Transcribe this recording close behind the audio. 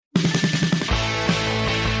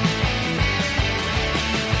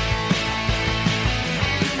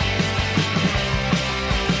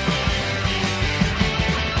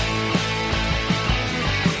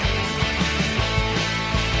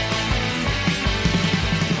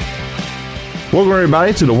Welcome,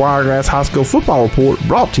 everybody, to the Wiregrass High School Football Report,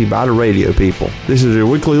 brought to you by the radio people. This is your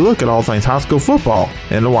weekly look at all things high school football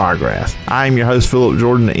in the Wiregrass. I am your host, Phillip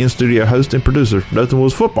Jordan, the in-studio host and producer for Dothan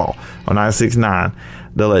Woods Football on 96.9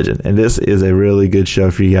 The Legend. And this is a really good show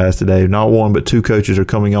for you guys today. Not one, but two coaches are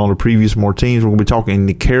coming on to preview some more teams. We're going to be talking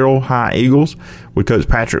the Carroll High Eagles with Coach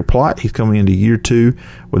Patrick Plott. He's coming into year 2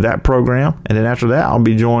 with that program. And then after that, I'll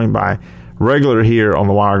be joined by regular here on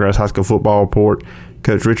the Wiregrass High School Football Report,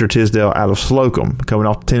 Coach Richard Tisdale out of Slocomb, coming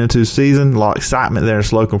off the 10-2 season. A lot of excitement there in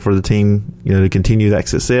Slocomb for the team, to continue that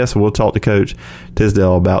success. We'll talk to Coach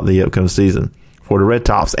Tisdale about the upcoming season for the Red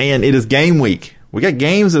Tops. And it is game week. We got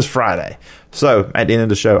games this Friday. So at the end of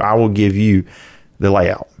the show, I will give you the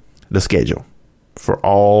layout, the schedule for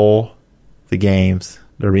all the games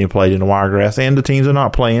that are being played in the Wiregrass and the teams are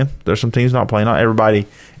not playing. There's some teams not playing. Not everybody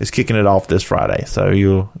is kicking it off this Friday. So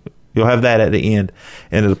You'll have that at the end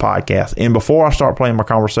of the podcast. And before I start playing my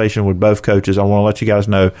conversation with both coaches, I want to let you guys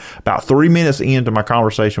know about 3 minutes into my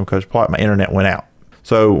conversation with Coach Plott, my internet went out.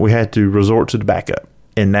 So we had to resort to the backup.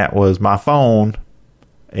 And that was my phone,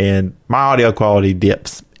 and my audio quality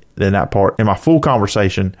dips in that part. And my full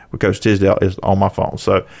conversation with Coach Tisdale is on my phone.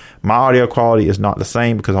 So my audio quality is not the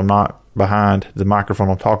same because I'm not behind the microphone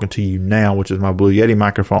I'm talking to you now, which is my Blue Yeti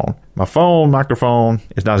microphone. My phone microphone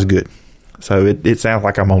is not as good. So it sounds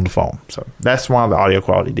like I'm on the phone. So that's why the audio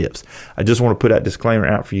quality dips. I just want to put that disclaimer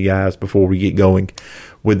out for you guys before we get going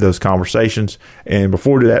with those conversations. And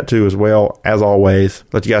before we do that too as well, as always,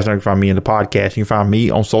 let you guys know you can find me in the podcast. You can find me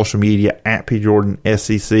on social media at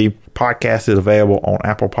PJordanSCC. Podcast is available on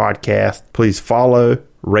Apple Podcasts. Please follow,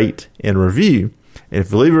 rate, and review. And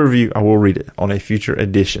if you leave a review, I will read it on a future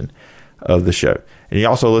edition of the show. And you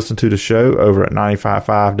also listen to the show over at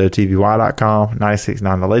 955.tvy.com,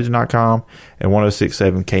 969thelegend.com, and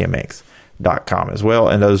 1067kmx.com as well.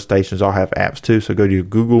 And those stations all have apps too. So go to your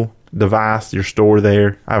Google device, your store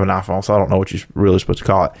there. I have an iPhone, so I don't know what you're really supposed to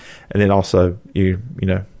call it. And then also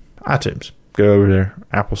iTunes. Go over there,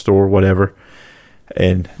 Apple Store, whatever,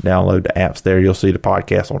 and download the apps there. You'll see the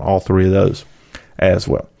podcast on all 3 of those as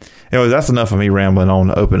well. Anyways, that's enough of me rambling on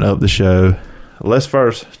to open up the show. Let's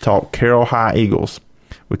first talk Carroll High Eagles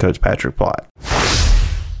with Coach Patrick Plott.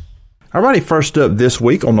 Alrighty, first up this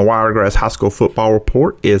week on the Wiregrass High School Football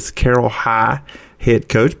Report is Carroll High head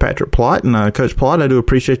coach Patrick Plott. And Coach Plott, I do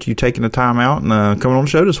appreciate you taking the time out and coming on the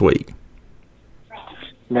show this week.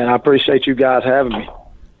 Man, I appreciate you guys having me.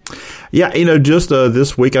 Yeah, just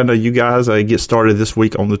this week, I know you guys get started this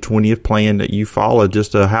week on the 20th playing that you follow.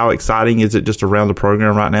 Just how exciting is it just around the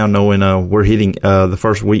program right now, knowing we're hitting the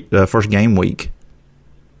first game week?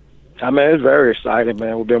 I mean, it's very exciting,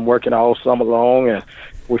 man. We've been working all summer long, and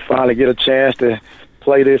we finally get a chance to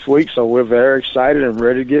play this week, so we're very excited and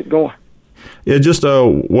ready to get going. Yeah, just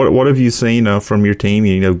what have you seen from your team?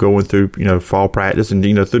 Going through fall practice and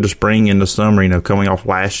through the spring and the summer. Coming off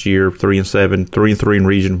last year 3-7, 3-3 in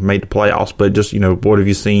region, made the playoffs. But just what have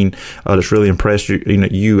you seen that's really impressed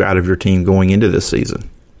you out of your team going into this season?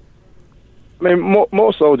 I mean,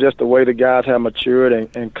 more so just the way the guys have matured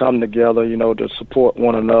and come together. To support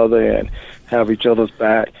one another and have each other's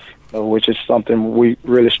back. Which is something we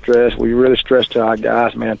really stress. We really stress to our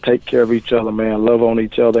guys, man, take care of each other, man, love on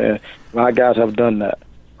each other, and my guys have done that.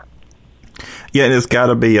 Yeah, and it's got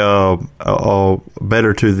to be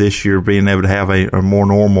better too this year, being able to have a more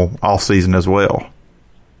normal off season as well.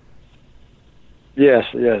 Yes,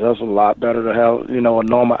 that's a lot better to have a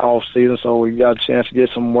normal off season, so we got a chance to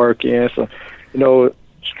get some work in, so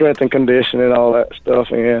strength and conditioning and all that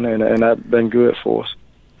stuff in, and that's been good for us.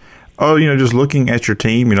 Oh, just looking at your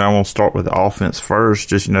team, I want to start with the offense first.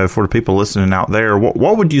 Just, for the people listening out there,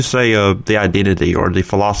 what would you say the identity or the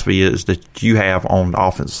philosophy is that you have on the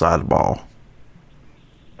offensive side of the ball?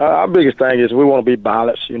 Our biggest thing is we want to be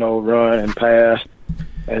balanced, run and pass.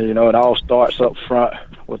 And, it all starts up front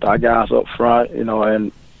with our guys up front,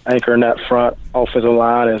 and anchoring that front offensive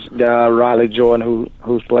line is guy Riley Jordan,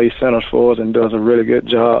 who plays center for us and does a really good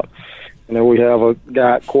job. And then we have a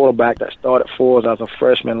guy at quarterback that started for us as a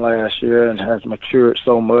freshman last year and has matured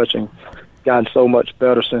so much and gotten so much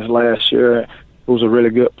better since last year, who's a really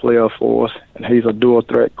good player for us. And he's a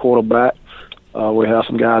dual-threat quarterback. We have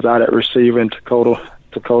some guys out at receiving, Dakota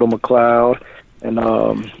McLeod and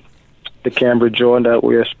the Cambridge Jordan that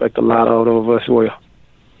we expect a lot out of us as well.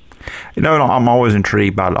 You know, I'm always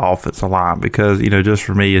intrigued by the offensive line because, you know, just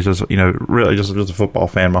for me, it's just, you know, really just a football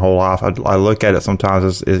fan my whole life. I look at it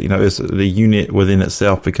sometimes as, you know, it's the unit within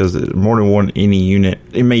itself because more than any unit,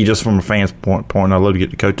 in me, just from a fan's point, I love to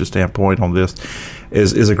get the coach's standpoint on this,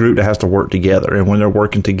 is a group that has to work together. And when they're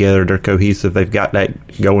working together, they're cohesive. They've got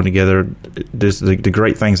that going together. The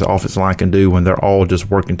great things the offensive line can do when they're all just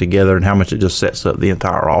working together and how much it just sets up the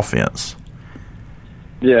entire offense.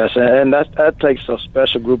 Yes, and that takes a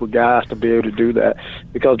special group of guys to be able to do that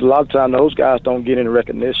because a lot of times those guys don't get any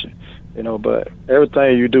recognition, you know, but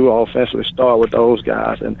everything you do offensively start with those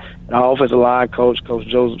guys. And our offensive line coach, Coach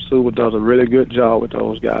Joseph Suba, does a really good job with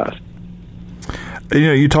those guys. You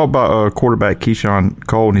know, you talk about quarterback Keyshawn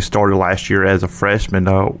Cole, and he started last year as a freshman.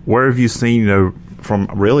 Where have you seen, you know, from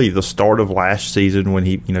really the start of last season when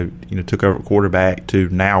he, you know, took over quarterback to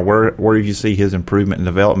now, where do you see his improvement and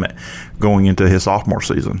development going into his sophomore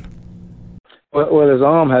season? Well, his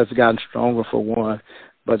arm has gotten stronger for one,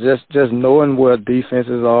 but just knowing where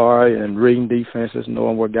defenses are and reading defenses,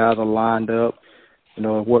 knowing where guys are lined up, you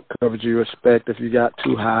know, what coverage you expect if you got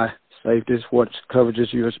two high safeties, what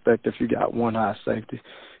coverages you expect if you got one high safety,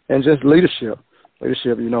 and just leadership.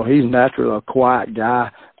 You know, he's naturally a quiet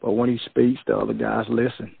guy, but when he speaks, the other guys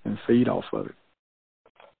listen and feed off of it.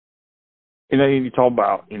 You know, you talk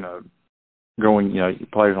about, you know, growing, you know,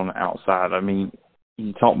 players on the outside. I mean,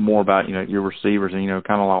 you talk more about, you know, your receivers and, you know,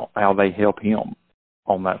 kind of like how they help him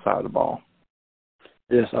on that side of the ball.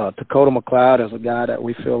 Yes, Dakota McLeod is a guy that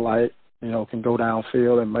we feel like, you know, can go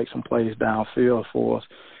downfield and make some plays downfield for us.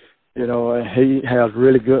 You know, and he has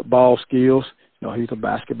really good ball skills. You know, he's a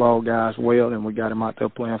basketball guy as well, and we got him out there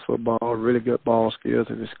playing football. Really good ball skills.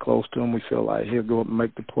 If it's close to him, we feel like he'll go up and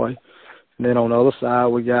make the play. And then on the other side,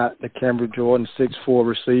 we got the Cameron Jordan, 6'4"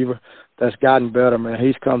 receiver that's gotten better, man.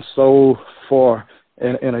 He's come so far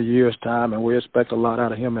in a year's time, and we expect a lot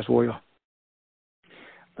out of him as well.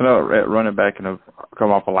 I know at running back, and come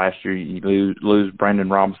off of last year, you lose Brandon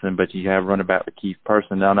Robinson, but you have running back with Keith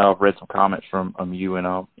Person. I know I've read some comments from you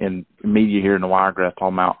and in media here in the Wiregrass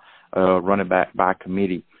talking about running back by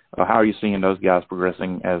committee. How are you seeing those guys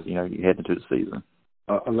progressing as, you know, you head into the season?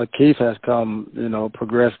 Lakeith has come, you know,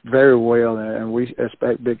 progressed very well, and we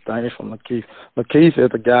expect big things from Lakeith. Lakeith is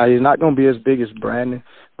a guy, he's not going to be as big as Brandon,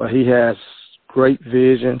 but he has great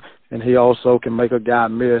vision, and he also can make a guy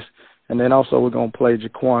miss. And then also we're going to play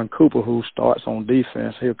Jaquan Cooper, who starts on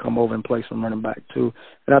defense. He'll come over and play some running back too.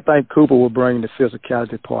 And I think Cooper will bring the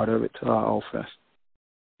physicality part of it to our offense.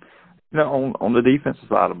 You know, on the defensive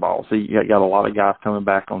side of the ball, so you got a lot of guys coming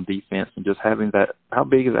back on defense and just having that. How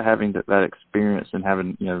big is it having that experience and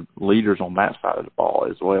having, you know, leaders on that side of the ball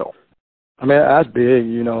as well? I mean, that's big.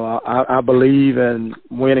 You know, I believe in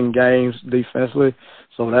winning games defensively,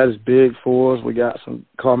 so that is big for us. We got some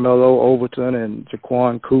Carmelo Overton and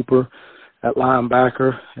Jaquan Cooper at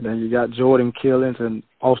linebacker, and then you got Jordan Killings and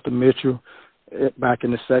Austin Mitchell back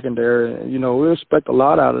in the secondary. And, you know, we expect a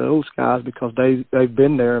lot out of those guys because they've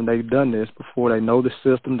been there and they've done this before. They know the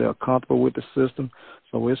system. They're comfortable with the system.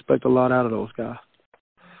 So we expect a lot out of those guys.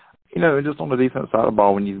 You know, just on the defense side of the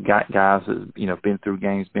ball, when you've got guys that, you know, been through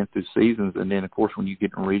games, been through seasons, and then, of course, when you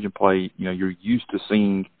get in region play, you know, you're used to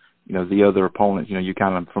seeing, you know, the other opponents, you know, you're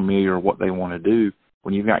kind of familiar with what they want to do.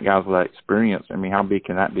 When you've got guys with that experience, I mean, how big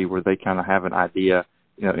can that be where they kind of have an idea,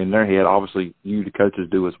 you know, in their head? Obviously, you, the coaches,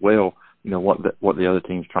 do as well, you know, what the other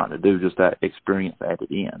team's trying to do, just that experience added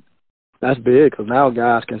in. That's big because now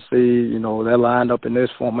guys can see, you know, they're lined up in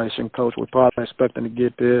this formation. Coach, we're probably expecting to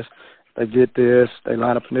get this. They get this. They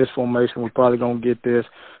line up in this formation. We're probably going to get this.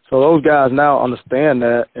 So those guys now understand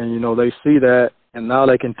that, and, you know, they see that, and now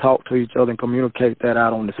they can talk to each other and communicate that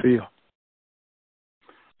out on the field.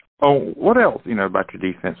 Oh, what else, you know, about your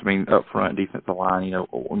defense? I mean, up front, defensive line, you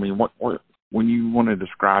know, I mean, what when you want to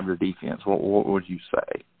describe your defense, what would you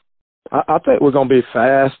say? I think we're going to be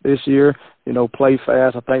fast this year, you know, play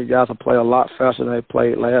fast. I think guys will play a lot faster than they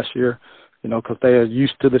played last year, you know, because they are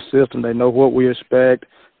used to the system. They know what we expect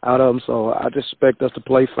out of them. So I just expect us to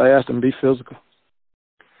play fast and be physical.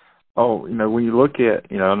 Oh, you know, when you look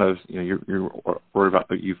at, you know, I know, you know, you're worried about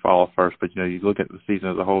who you follow first, but, you know, you look at the season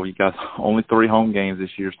as a whole, you got only 3 home games this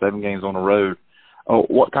year, 7 games on the road. Oh,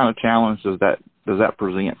 what kind of challenge does that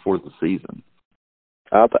present for the season?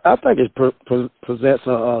 I think it presents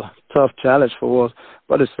a tough challenge for us,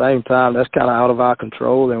 but at the same time, that's kind of out of our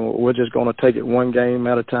control, and we're just going to take it one game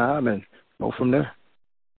at a time and go from there.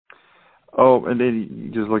 Oh, and then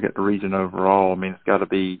you just look at the region overall. I mean, it's got to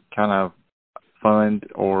be kind of fun,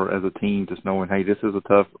 or as a team, just knowing, hey, this is a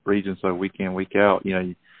tough region, so week in, week out, you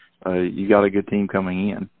know, you got a good team coming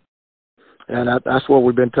in. And that's what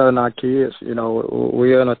we've been telling our kids. You know,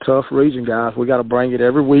 we're in a tough region, guys. We got to bring it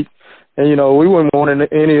every week. And, you know, we wouldn't want it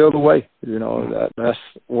any other way. You know, that's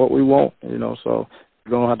what we want, you know. So we're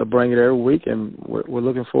going to have to bring it every week, and we're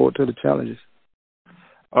looking forward to the challenges.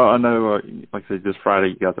 I know, like I said, this Friday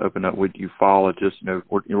you guys open up with Eufaula. Just, you know,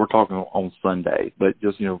 we're talking on Sunday, but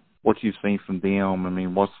just, you know, what you've seen from them. I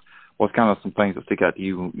mean, what's kind of some things that stick out to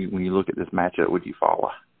you when you look at this matchup with Eufaula?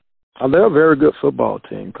 They're a very good football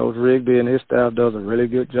team. Coach Rigby and his staff does a really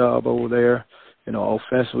good job over there. You know,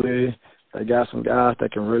 offensively, they got some guys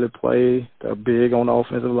that can really play. They're big on the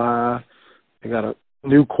offensive line. They got a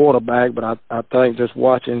new quarterback, but I think just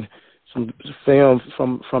watching some film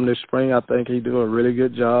from this spring, I think he do a really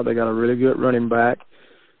good job. They got a really good running back.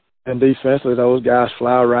 And defensively, those guys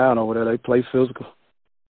fly around over there. They play physical.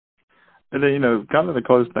 And then, you know, kind of to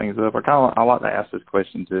close things up, I like to ask this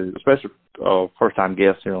question too, especially first-time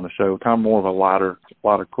guests here on the show, kind of more of a lighter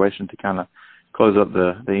question to kind of close up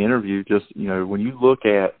the interview. Just, you know, when you look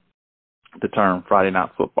at the term Friday Night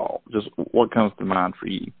Football, just what comes to mind for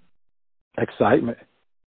you? Excitement.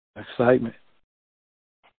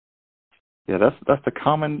 Yeah, that's the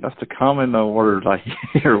common word I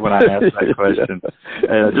hear when I ask that question.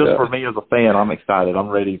 Just for me as a fan, I'm excited. I'm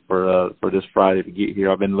ready for this Friday to get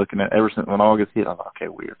here. I've been looking at ever since when August hit. I'm like, okay,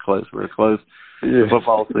 we're close to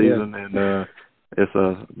football season, and it's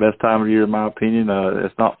the best time of year in my opinion.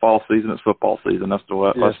 It's not fall season; it's football season. That's the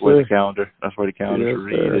way the calendar. That's where the calendar should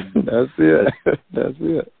read. That's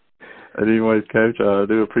it. Anyways, Coach, I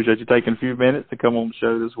do appreciate you taking a few minutes to come on the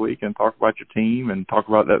show this week and talk about your team and talk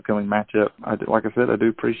about the upcoming matchup. Like I said, I do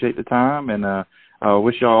appreciate the time, and I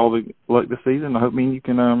wish you all the luck this season. I hope you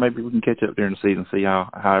can maybe we can catch up during the season and see how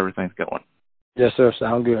everything's going. Yes, sir.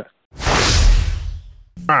 Sound good.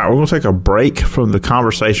 All right, we're going to take a break from the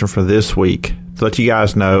conversation for this week to let you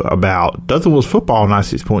guys know about Dothan Wolves football.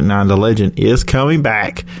 96.9 The Legend is coming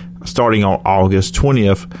back starting on August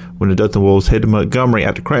 20th when the Dothan Wolves head to Montgomery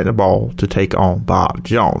at the Creighton Ball to take on Bob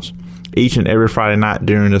Jones. Each and every Friday night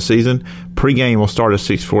during the season, pregame will start at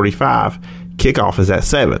 6:45. Kickoff is at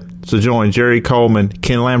 7. So join Jerry Coleman,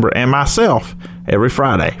 Ken Lambert, and myself every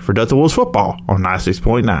Friday for Dothan Wolves football on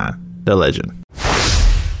 96.9 The Legend.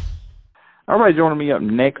 All right, joining me up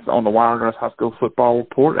next on the Wiregrass High School Football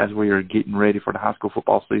Report as we are getting ready for the high school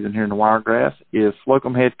football season here in the Wiregrass is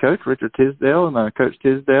Slocomb head coach Richard Tisdale. And Coach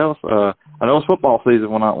Tisdale, I know it's football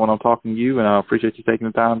season when I'm talking to you, and I appreciate you taking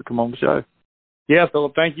the time to come on the show. Yeah,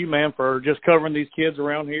 Phillip, thank you, man, for just covering these kids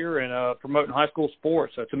around here and promoting high school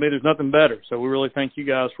sports. To me, there's nothing better. So we really thank you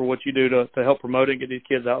guys for what you do to help promote it and get these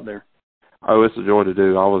kids out there. Oh, it's a joy to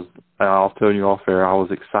do. I was telling you off air, I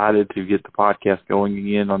was excited to get the podcast going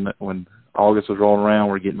again when August was rolling around.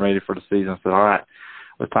 We're getting ready for the season. I said, all right,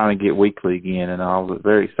 it's time to get weekly again. And I was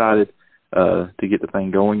very excited to get the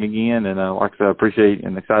thing going again. And like I said, I appreciate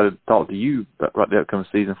and excited to talk to you about the upcoming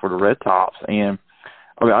season for the Red Tops. And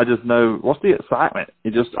I mean, I just know what's the excitement.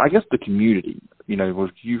 I guess the community, you know,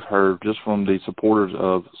 what you've heard just from the supporters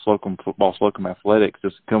of Slocomb football, Slocomb athletics,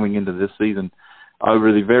 just coming into this season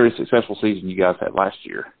over the very successful season you guys had last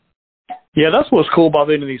year. Yeah, that's what's cool about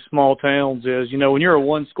being in these small towns is, you know, when you're a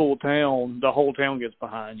one-school town, the whole town gets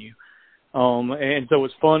behind you. And so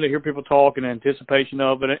it's fun to hear people talk in anticipation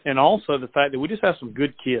of it, and also the fact that we just have some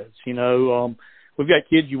good kids. You know, we've got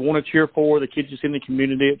kids you want to cheer for, the kids just in the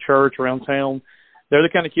community, at church, around town. They're the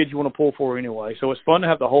kind of kids you want to pull for anyway. So it's fun to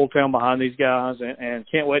have the whole town behind these guys, and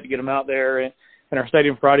can't wait to get them out there in our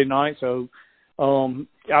stadium Friday night. So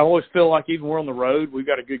I always feel like even when we're on the road, we've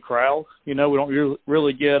got a good crowd. You know, we don't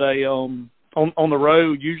really get on the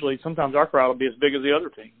road. Usually, sometimes our crowd will be as big as the other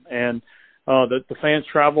team, and the fans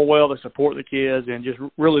travel well. They support the kids, and just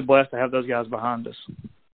really blessed to have those guys behind us.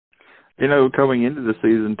 You know, coming into the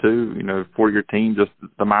season too, you know, for your team, just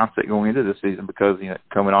the mindset going into the season, because, you know,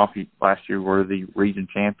 coming off last year were the region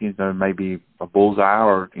champions, you know, maybe a bullseye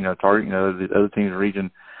or, you know, target, you know, the other teams in the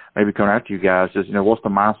region maybe coming after you guys. Just, you know, what's the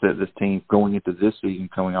mindset of this team going into this season,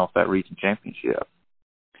 coming off that region championship?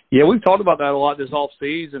 Yeah, we've talked about that a lot this off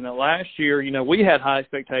season. That last year, you know, we had high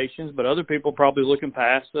expectations, but other people probably looking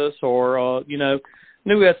past us, or you know,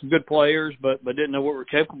 knew we had some good players, but didn't know what we're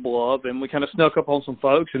capable of, and we kind of snuck up on some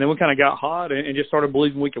folks, and then we kind of got hot and just started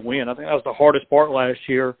believing we could win. I think that was the hardest part last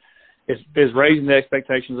year, is raising the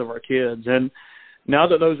expectations of our kids. And now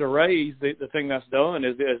that those are raised, the thing that's done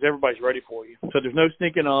is everybody's ready for you. So there's no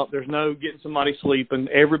sneaking up, there's no getting somebody sleeping.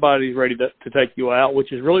 Everybody's ready to take you out,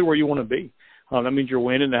 which is really where you want to be. That means you're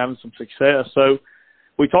winning and having some success. So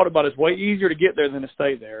we talked about it's way easier to get there than to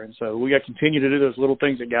stay there, and so we got to continue to do those little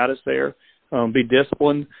things that got us there. Be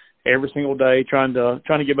disciplined, every single day, trying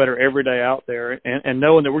to get better every day out there, and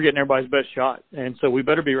knowing that we're getting everybody's best shot. And so we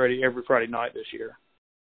better be ready every Friday night this year.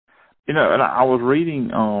 And I was reading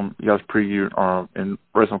you guys' preview and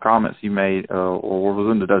read some comments you made, or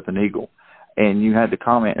was in the Dothan Eagle, and you had the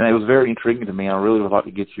comment, and it was very intriguing to me. I really would like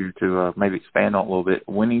to get you to maybe expand on it a little bit.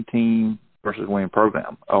 Winning team versus winning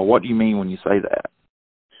program. What do you mean when you say that?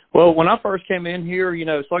 Well, when I first came in here,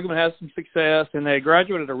 Slocomb had some success, and they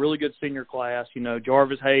graduated a really good senior class.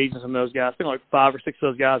 Jarvis Hayes and some of those guys. I think like 5 or 6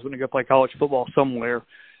 of those guys went to go play college football somewhere.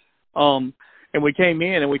 And we came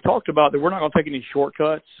in and we talked about that we're not going to take any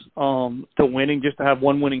shortcuts to winning just to have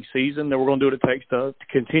one winning season, that we're going to do what it takes to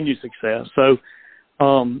continue success. So,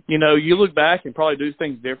 you look back and probably do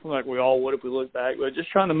things differently like we all would if we look back, but just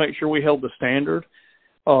trying to make sure we held the standard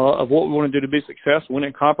of what we want to do to be successful. We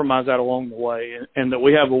didn't compromise that along the way, and that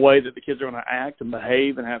we have a way that the kids are going to act and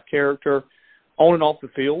behave and have character on and off the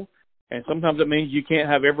field. And sometimes it means you can't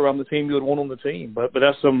have everyone on the team you would want on the team, but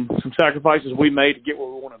that's some sacrifices we made to get where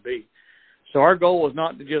we want to be. So our goal was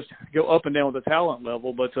not to just go up and down with the talent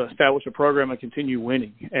level, but to establish a program and continue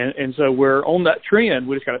winning. And so we're on that trend.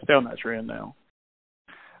 We just got to stay on that trend now.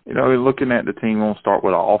 Looking at the team, we'll start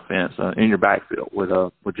with our offense in your backfield with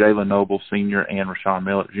Jalen Noble, Sr., and Rashawn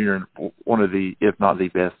Miller, Jr., one of the, if not the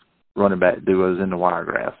best, running back duos in the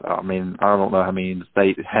Wiregrass. I mean, I don't know how many in the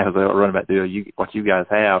state have a running back duo what you guys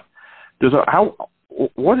have.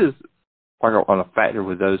 What is like a factor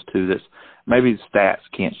with those two that's maybe the stats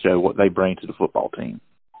can't show what they bring to the football team?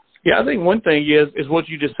 Yeah, I think one thing is what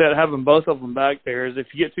you just said, having both of them back there, is if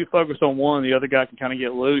you get too focused on one, the other guy can kind of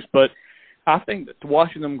get loose. But I think that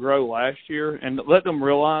watching them grow last year and let them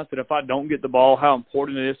realize that if I don't get the ball, how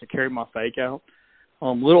important it is to carry my fake out,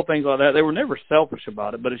 little things like that. They were never selfish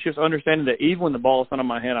about it, but it's just understanding that even when the ball is not in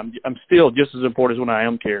my hand, I'm still just as important as when I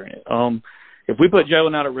am carrying it. If we put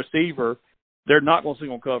Jalen out at receiver, they're not going to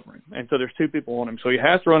single cover him. And so there's 2 people on him. So he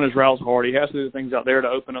has to run his routes hard. He has to do the things out there to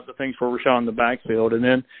open up the things for Rashawn in the backfield. And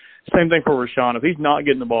then same thing for Rashawn. If he's not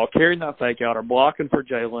getting the ball, carrying that fake out or blocking for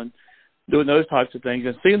Jalen, doing those types of things.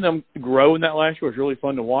 And seeing them grow in that last year was really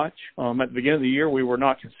fun to watch. At the beginning of the year, we were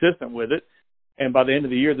not consistent with it. And by the end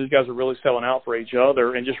of the year, these guys are really selling out for each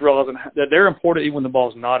other and just realizing that they're important even when the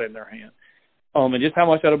ball's not in their hand. And just how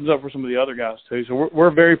much that opens up for some of the other guys, too. So we're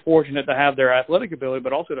very fortunate to have their athletic ability,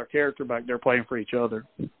 but also their character back there playing for each other.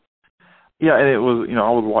 Yeah, and it was, I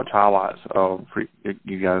would watch highlights for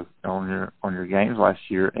you guys on your games last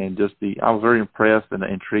year, and I was very impressed and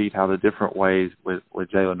intrigued how the different ways with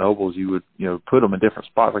Jalen Nobles you would, put them in different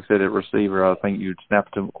spots. Like I said, at receiver, I think you'd snap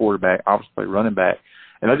it to a quarterback, obviously running back.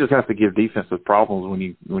 And that just has to give defensive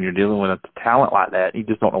problems when you're dealing with a talent like that. You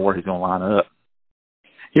just don't know where he's going to line up.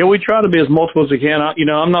 Yeah, we try to be as multiple as we can.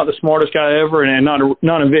 I'm not the smartest guy ever, and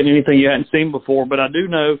not inventing anything you hadn't seen before. But I do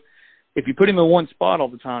know if you put him in one spot all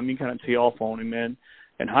the time, you can kind of tee off on him. And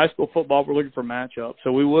in high school football, we're looking for matchups.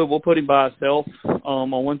 So we'll put him by himself on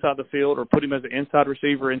one side of the field, or put him as an inside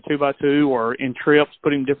receiver in 2x2, or in trips,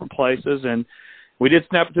 put him in different places. And we did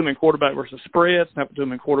snap it to him in quarterback versus spread, snap it to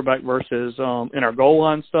him in quarterback versus in our goal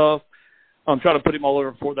line stuff. Try to put him all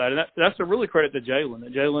over for that. And that's a really credit to Jalen,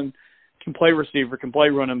 that Jalen can play receiver, can play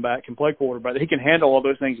running back, can play quarterback. He can handle all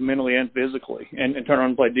those things mentally and physically and turn around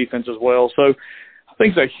and play defense as well. So I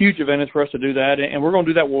think it's a huge advantage for us to do that, and we're going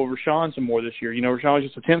to do that with Rashawn some more this year. Rashawn was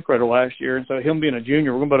just a 10th grader last year, and so him being a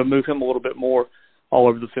junior, we're going to be able to move him a little bit more all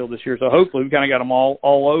over the field this year. So hopefully we kind of got them all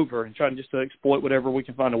over and trying just to exploit whatever we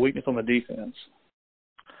can find a weakness on the defense.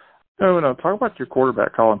 Talk about your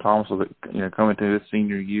quarterback, Colin Thomas, coming to his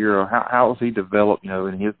senior year. How has he developed,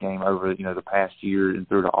 in his game over, the past year and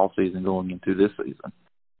through the offseason going into this season?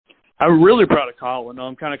 I'm really proud of Colin.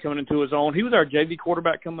 Kind of coming into his own. He was our JV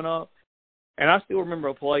quarterback coming up, and I still remember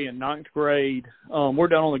a play in 9th grade. We're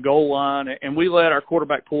down on the goal line, and we let our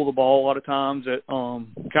quarterback pull the ball a lot of times at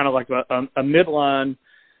kind of like a midline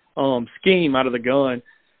scheme out of the gun.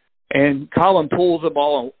 And Colin pulls the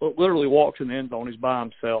ball and literally walks in the end zone. He's by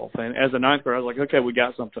himself. And as a 9th grader, I was like, okay, we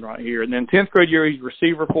got something right here. And then 10th grade year, he's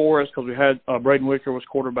receiver for us because we had Braden Wicker was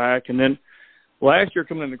quarterback. And then last year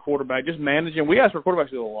coming into quarterback, just managing. We asked our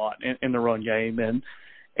quarterbacks to do a lot in the run game. And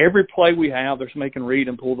every play we have, they're making read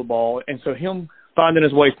and pull the ball. And so him finding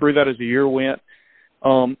his way through that as the year went,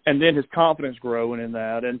 and then his confidence growing in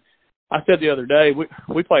that. And I said the other day,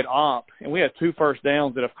 we played op, and we had 2 first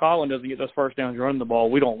downs that if Colin doesn't get those first downs running the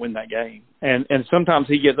ball, we don't win that game. And sometimes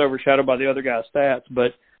he gets overshadowed by the other guy's stats,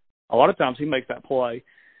 but a lot of times he makes that play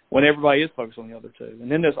when everybody is focused on the other 2.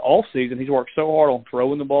 And then this off season, he's worked so hard on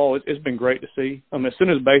throwing the ball. It's been great to see. As soon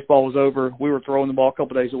as baseball was over, we were throwing the ball a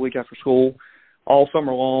couple of days a week after school all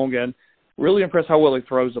summer long, and really impressed how well he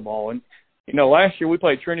throws the ball. And last year we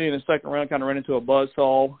played Trinity in the second round, kind of ran into a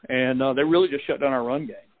buzzsaw, and they really just shut down our run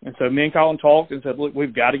game. And so me and Colin talked and said, look,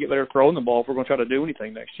 we've got to get better throwing the ball if we're going to try to do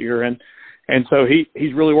anything next year. And so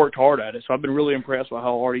he's really worked hard at it. So I've been really impressed with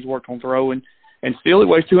how hard he's worked on throwing. And still he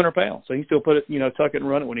weighs 200 pounds, so he can still put it, tuck it and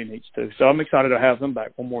run it when he needs to. So I'm excited to have him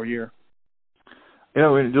back one more year.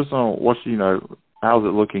 And just on how's it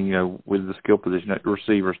looking, with the skill position,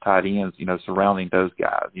 receivers, tight ends, surrounding those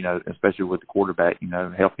guys, especially with the quarterback,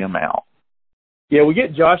 help him out. Yeah, we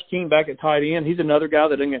get Josh King back at tight end. He's another guy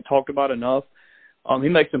that didn't get talked about enough. He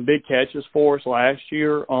makes some big catches for us last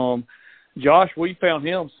year. Josh, we found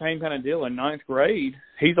him, same kind of deal in ninth grade.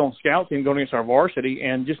 He's on scout team going against our varsity,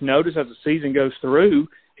 and just notice as the season goes through,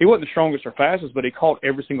 he wasn't the strongest or fastest, but he caught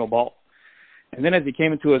every single ball. And then as he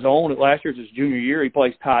came into his own, last year's his junior year, he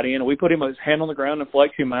plays tight end. And we put him with his hand on the ground and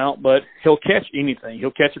flex him out, but he'll catch anything.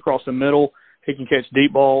 He'll catch across the middle. He can catch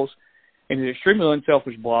deep balls. And he's extremely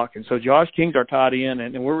unselfish blocking. So Josh King's our tight end,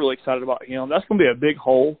 and we're really excited about him. That's going to be a big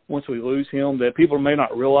hole once we lose him that people may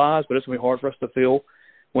not realize, but it's going to be hard for us to fill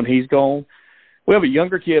when he's gone. We have a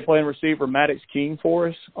younger kid playing receiver, Maddox King, for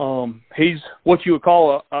us. He's what you would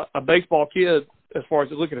call a baseball kid as far as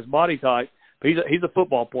to look at his body type. But he's a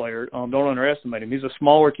football player. Don't underestimate him. He's a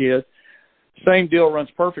smaller kid. Same deal, runs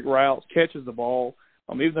perfect routes, catches the ball.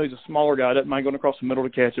 Even though he's a smaller guy, doesn't mind going across the middle to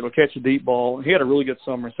catch it. He'll catch a deep ball. He had a really good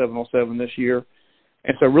summer in 7-on-7 this year.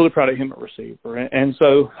 And so really proud of him at receiver. And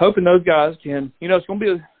so hoping those guys can, it's going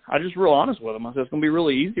to be, I'm just real honest with them. I said it's going to be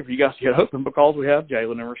really easy for you guys to get open because we have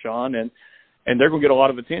Jalen and Rashawn, and they're going to get a lot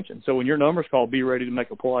of attention. So when your number's called, be ready to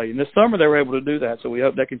make a play. And this summer they were able to do that, so we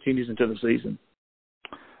hope that continues into the season.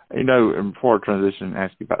 And before I transition and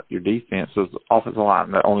ask you about your defense, so the offensive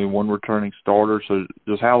line, only one returning starter. So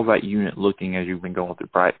just how's that unit looking as you've been going through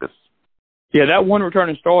practice? Yeah, that one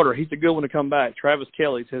returning starter, he's a good one to come back. Travis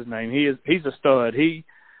Kelly's his name. He's a stud. He's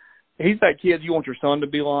that kid you want your son to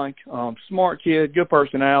be like. Smart kid, good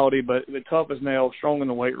personality, but tough as nails, strong in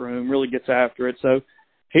the weight room, really gets after it. So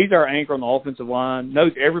he's our anchor on the offensive line.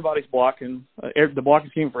 Knows everybody's blocking, the blocking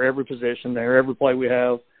scheme for every position there, every play we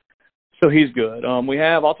have. So he's good.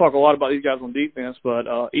 I'll talk a lot about these guys on defense, but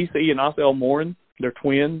ECE and Osel Morin, they're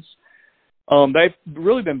twins. They've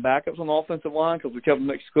really been backups on the offensive line because we kept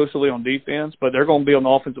them exclusively on defense, but they're going to be on the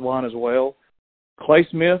offensive line as well. Clay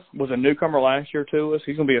Smith was a newcomer last year to us.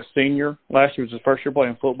 He's going to be a senior. Last year was his first year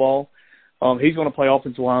playing football. He's going to play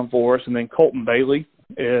offensive line for us. And then Colton Bailey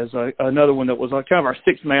is another one that was kind of our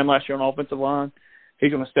sixth man last year on the offensive line.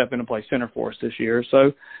 He's going to step in and play center for us this year.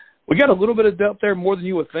 So we got a little bit of depth there, more than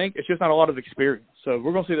you would think. It's just not a lot of experience. So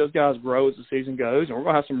we're going to see those guys grow as the season goes, and we're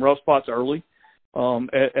going to have some rough spots early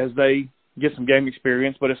as they get some game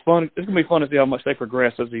experience. But it's fun. It's going to be fun to see how much they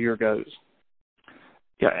progress as the year goes.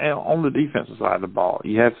 Yeah, and on the defensive side of the ball,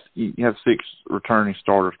 you have 6 returning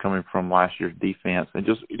starters coming from last year's defense. And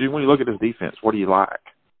just when you look at this defense, what do you like?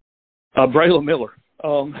 Braylon Miller.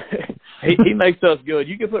 He makes us good.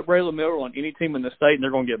 You can put Braylon Miller on any team in the state, and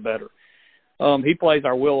they're going to get better. He plays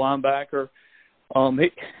our will linebacker.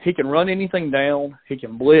 He can run anything down. He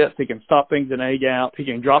can blitz. He can stop things in A-gap. He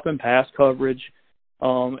can drop in pass coverage.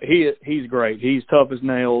 He's great. He's tough as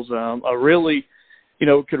nails.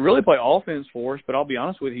 Could really play offense for us, but I'll be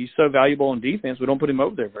honest with you, he's so valuable in defense, we don't put him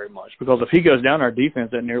over there very much because if he goes down, our defense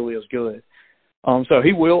isn't nearly as good. So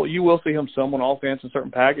you will see him some on offense in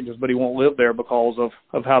certain packages, but he won't live there because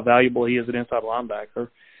of how valuable he is at inside linebacker.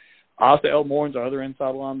 Osel Morin's our other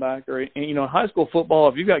inside linebacker. And, in high school football,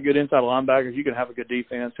 if you've got good inside linebackers, you can have a good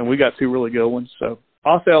defense, and we got 2 really good ones. So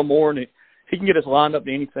Osel Morin, he can get us lined up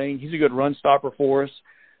to anything. He's a good run stopper for us.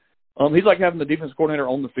 He's like having the defense coordinator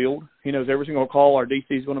on the field. He knows every single call our DC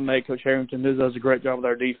is going to make. Coach Harrington does a great job with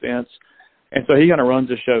our defense. And so he kind of runs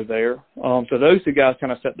the show there. So those 2 guys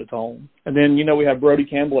kind of set the tone. And then, we have Brody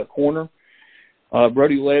Campbell at corner.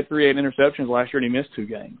 Brody led 3 interceptions last year, and he missed 2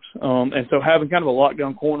 games. And so having kind of a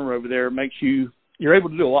lockdown corner over there makes you're able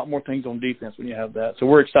to do a lot more things on defense when you have that. So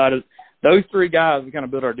we're excited. Those 3 guys, we kind of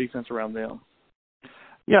build our defense around them.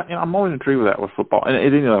 Yeah, and I'm always intrigued with that with football. And at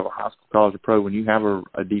any level, high school, college, or pro, when you have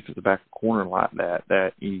a defensive back corner like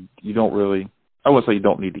that you don't really, I wouldn't say you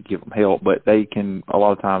don't need to give them help, but they can a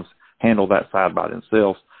lot of times handle that side by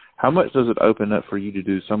themselves. How much does it open up for you to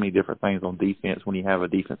do so many different things on defense when you have a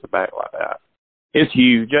defensive back like that? It's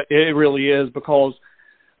huge. It really is because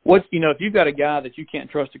if you've got a guy that you can't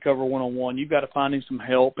trust to cover one-on-one, you've got to find him some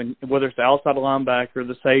help, and whether it's the outside linebacker,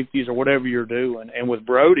 the safeties, or whatever you're doing. And with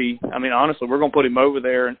Brody, honestly, we're going to put him over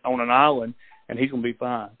there on an island, and he's going to be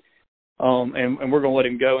fine. And we're going to let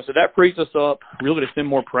him go. And so that frees us up really to send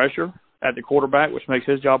more pressure at the quarterback, which makes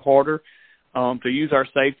his job harder. to use our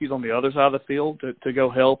safeties on the other side of the field to go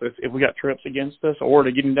help if we got trips against us, or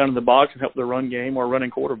to get him down to the box and help the run game or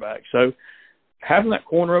running quarterback. So having that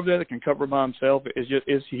corner over there that can cover by himself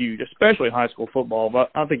is huge, especially in high school football. But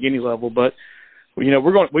I don't think any level. But we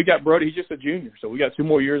got Brody. He's just a junior, so we got 2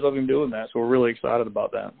 more years of him doing that. So we're really excited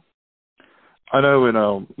about that. I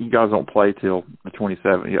know, you guys don't play till the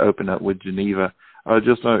 27th. You open up with Geneva.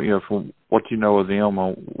 Just from what you know of them,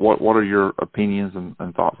 what are your opinions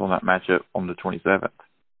and thoughts on that matchup on the 27th?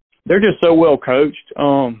 They're just so well coached.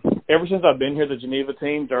 Ever since I've been here, the Geneva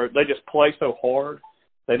teams they just play so hard.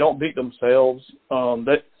 They don't beat themselves.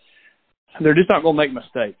 They're just not going to make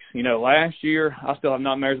mistakes. Last year I still have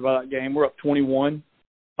nightmares about that game. We're up 21.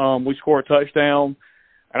 We score a touchdown,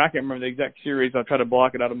 and I can't remember the exact series. I try to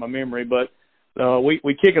block it out of my memory, but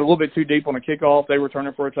we kick it a little bit too deep on a kickoff. They return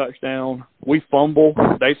it for a touchdown. We fumble.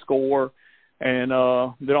 They score. And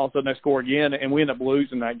then all of a sudden they score again, and we end up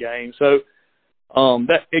losing that game. So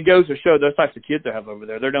that it goes to show those types of kids they have over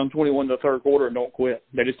there. They're down 21 in the third quarter and don't quit.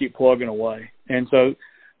 They just keep plugging away. And so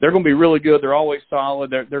they're going to be really good. They're always solid.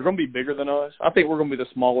 They're going to be bigger than us. I think we're going to be the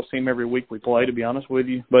smallest team every week we play, to be honest with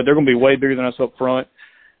you. But they're going to be way bigger than us up front.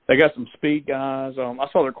 They got some speed guys. I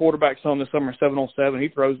saw their quarterback son this summer, 7-on-7. He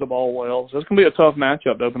throws the ball well. So it's going to be a tough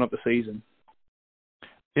matchup to open up the season.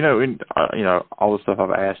 All the stuff I've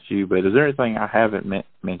asked you, but is there anything I haven't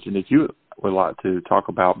mentioned that you would like to talk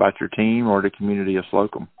about your team or the community of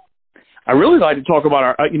Slocomb? I really like to talk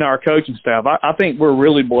about our coaching staff. I think we're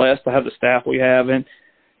really blessed to have the staff we have. And,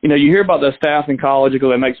 you hear about the staff in college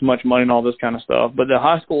because they make so much money and all this kind of stuff. But the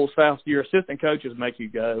high school staff, your assistant coaches make you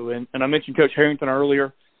go. And I mentioned Coach Harrington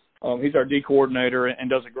earlier. He's our D coordinator and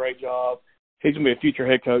does a great job. He's going to be a future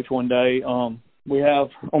head coach one day. We have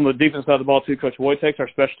on the defense side of the ball too, Coach Wojtek's our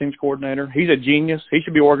special teams coordinator. He's a genius. He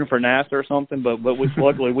should be working for NASA or something, but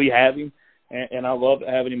luckily we have him, and I love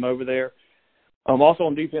having him over there. Also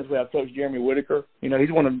on defense we have Coach Jeremy Whitaker. He's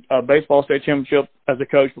won a baseball state championship as a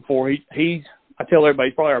coach before. I tell everybody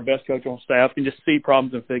he's probably our best coach on staff. Can just see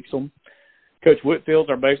problems and fix them. Coach Whitfield's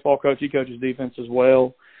our baseball coach. He coaches defense as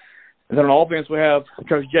well. And then on offense, we have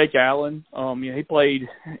Coach Jake Allen. He played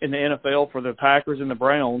in the NFL for the Packers and the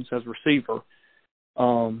Browns as receiver.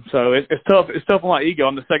 So it's tough. It's tough on my ego.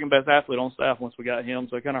 I'm the second best athlete on staff once we got him,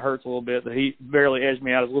 so it kind of hurts a little bit that he barely edged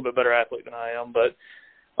me out as a little bit better athlete than I am. But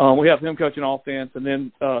we have him coaching offense, and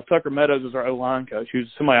then Tucker Meadows is our O-line coach,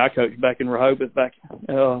 who's somebody I coached back in Rehoboth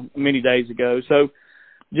many days ago. So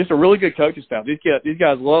just a really good coaching staff. These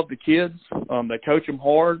guys love the kids. They coach them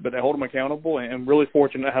hard, but they hold them accountable, and really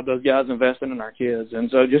fortunate to have those guys investing in our kids. And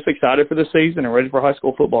so just excited for the season and ready for high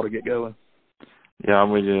school football to get going. Yeah,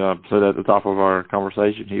 I'm with you. Put at the top of our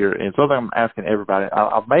conversation here. And something I'm asking everybody,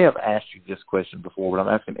 I may have asked you this question before, but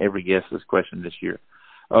I'm asking every guest this question this year.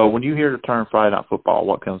 When you hear the term Friday Night Football,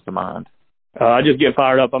 what comes to mind? I just get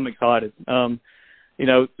fired up. I'm excited.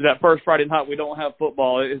 That first Friday night we don't have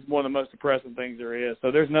football is one of the most depressing things there is.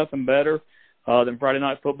 So there's nothing better than Friday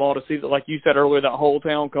Night Football to see that, like you said earlier, that whole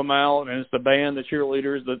town come out, and it's the band, the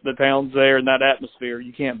cheerleaders, the town's there, and that atmosphere.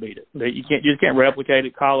 You can't beat it. You just can't replicate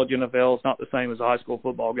it. College, NFL, it's not the same as a high school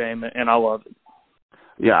football game, and I love it.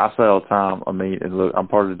 Yeah, I say all the time. And look, I'm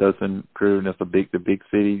part of the Dothan crew, and it's the big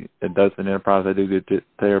city, the Dothan Enterprise. They do good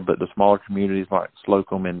there, but the smaller communities like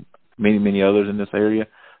Slocomb and many, many others in this area,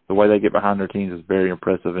 the way they get behind their teams is very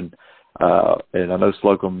impressive. And I know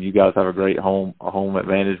Slocomb, you guys have a great home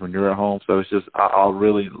advantage when you're at home. So it's just I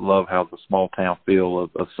really love how the small town feel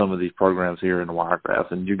of some of these programs here in the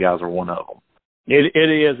Wiregrass, and you guys are one of them. It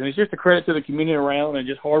is, and it's just a credit to the community around and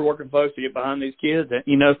just hardworking folks to get behind these kids. And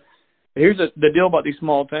here's the deal about these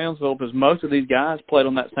small towns, Phillip, is most of these guys played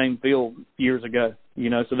on that same field years ago.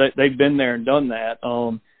 So they've been there and done that.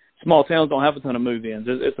 Small towns don't have a ton of move-ins.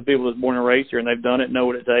 It's the people that's born and raised here, and they've done it, know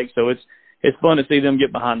what it takes. So it's fun to see them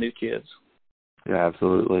get behind these kids. Yeah,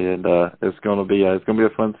 absolutely, and it's going to be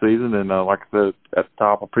a fun season. And like I said at the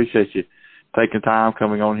top, I appreciate you taking time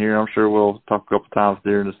coming on here. I'm sure we'll talk a couple times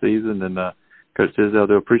during the season. And Coach Tisdale,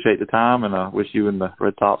 do appreciate the time, and I wish you and the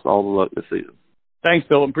Red Tops all the luck this season. Thanks,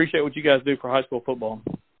 Phillip. Appreciate what you guys do for high school football.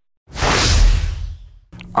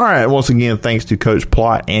 All right, once again, thanks to Coach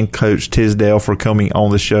Plott and Coach Tisdale for coming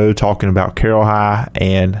on the show, talking about Carroll High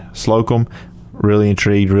and Slocomb. Really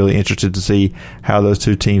intrigued, really interested to see how those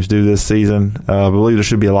two teams do this season. I believe there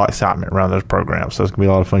should be a lot of excitement around those programs, so it's going to be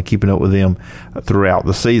a lot of fun keeping up with them throughout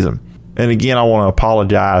the season. And again, I want to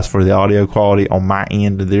apologize for the audio quality on my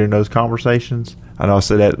end during those conversations. I know I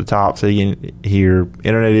said at the top, so you can hear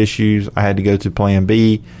internet issues. I had to go to Plan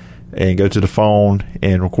B and go to the phone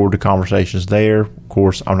and record the conversations there. Of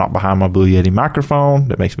course, I'm not behind my Blue Yeti microphone.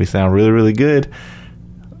 That makes me sound really, really good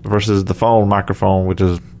versus the phone microphone, which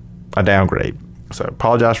is a downgrade. So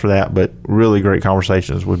apologize for that, but really great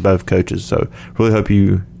conversations with both coaches. So really hope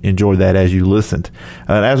you enjoyed that as you listened.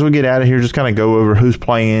 As we get out of here, just kind of go over who's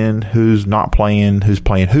playing, who's not playing, who's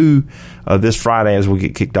playing who this Friday as we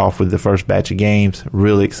get kicked off with the first batch of games.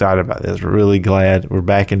 Really excited about this. Really glad we're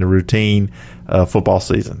back in the routine football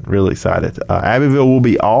season. Really excited. Abbeville will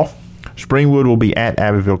be off. Springwood will be at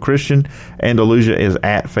Abbeville Christian. Andalusia is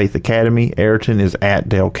at Faith Academy. Ayrton is at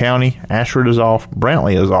Dale County. Ashford is off.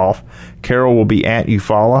 Brantley is off. Carroll will be at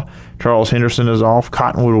Eufaula. Charles Henderson is off.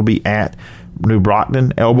 Cottonwood will be at New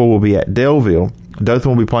Brockton. Elba will be at Delville.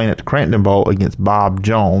 Dothan will be playing at the Crampton Bowl against Bob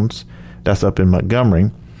Jones. That's up in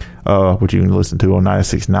Montgomery, which you can listen to on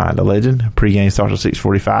 96.9 The Legend. Pre-game starts at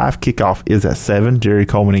 6:45. Kickoff is at 7. Jerry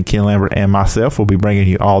Coleman and Ken Lambert and myself will be bringing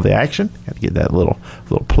you all the action. Got to get that little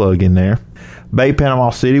plug in there. Bay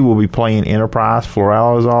Panama City will be playing Enterprise.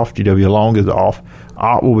 Floral is off. GW Long is off.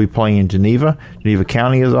 Ott will be playing Geneva. Geneva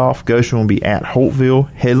County is off. Goshen will be at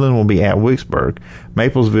Holtville. Headland will be at Wicksburg.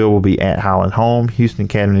 Maplesville will be at Highland Home. Houston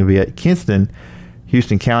Academy will be at Kinston.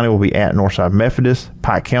 Houston County will be at Northside Methodist.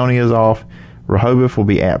 Pike County is off. Rehoboth will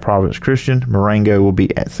be at Providence Christian. Marengo will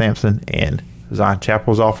be at Sampson. And Zion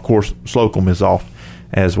Chapel is off. Of course, Slocomb is off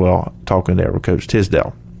as well, talking there with Coach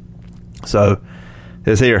Tisdale. So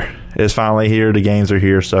it's here. It's finally here. The games are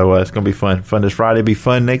here. So it's going to be fun. Fun this Friday. Be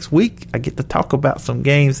fun next week. I get to talk about some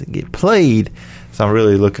games that get played. So I'm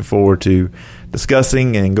really looking forward to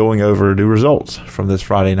discussing and going over the results from this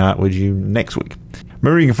Friday night with you next week.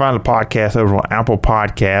 Remember, you can find the podcast over on Apple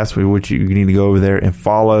Podcasts, which you need to go over there and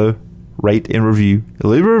follow, rate, and review.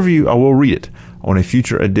 Leave a review. I will read it on a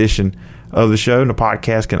future edition of the show. And the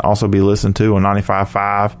podcast can also be listened to on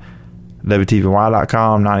 95.5,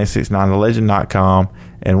 WTVY.com, 96.9thelegend.com,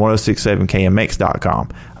 and 106.7KMX.com.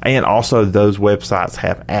 And also, those websites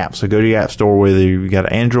have apps. So go to your app store, whether you've got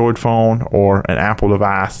an Android phone or an Apple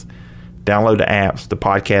device. Download the apps. The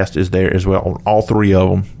podcast is there as well on all three of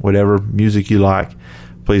them. Whatever music you like,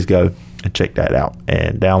 please go and check that out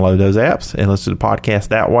and download those apps and listen to the podcast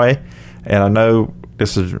that way. And I know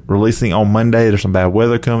this is releasing on Monday. There's some bad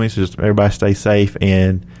weather coming, so just everybody stay safe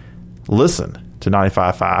and listen to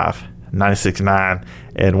 95.5, 96.9,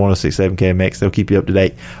 and 106.7 KMX. They'll keep you up to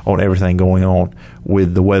date on everything going on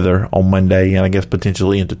with the weather on Monday and I guess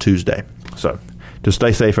potentially into Tuesday. So just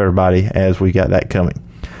stay safe, everybody, as we got that coming.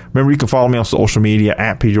 Remember, you can follow me on social media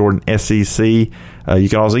at PJordanSEC. You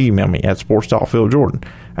can also email me at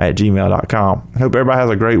sports.philipjordan@gmail.com. I hope everybody has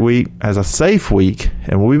a great week, has a safe week,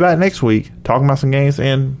 and we'll be back next week talking about some games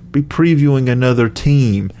and be previewing another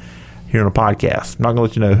team here on the podcast. I'm not going to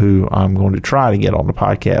let you know who I'm going to try to get on the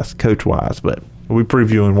podcast coach-wise, but we'll be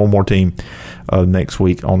previewing one more team next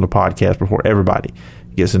week on the podcast before everybody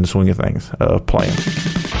gets in the swing of things playing.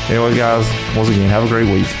 Anyway, guys, once again, have a great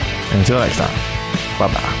week. And until next time,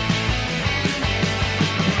 bye-bye.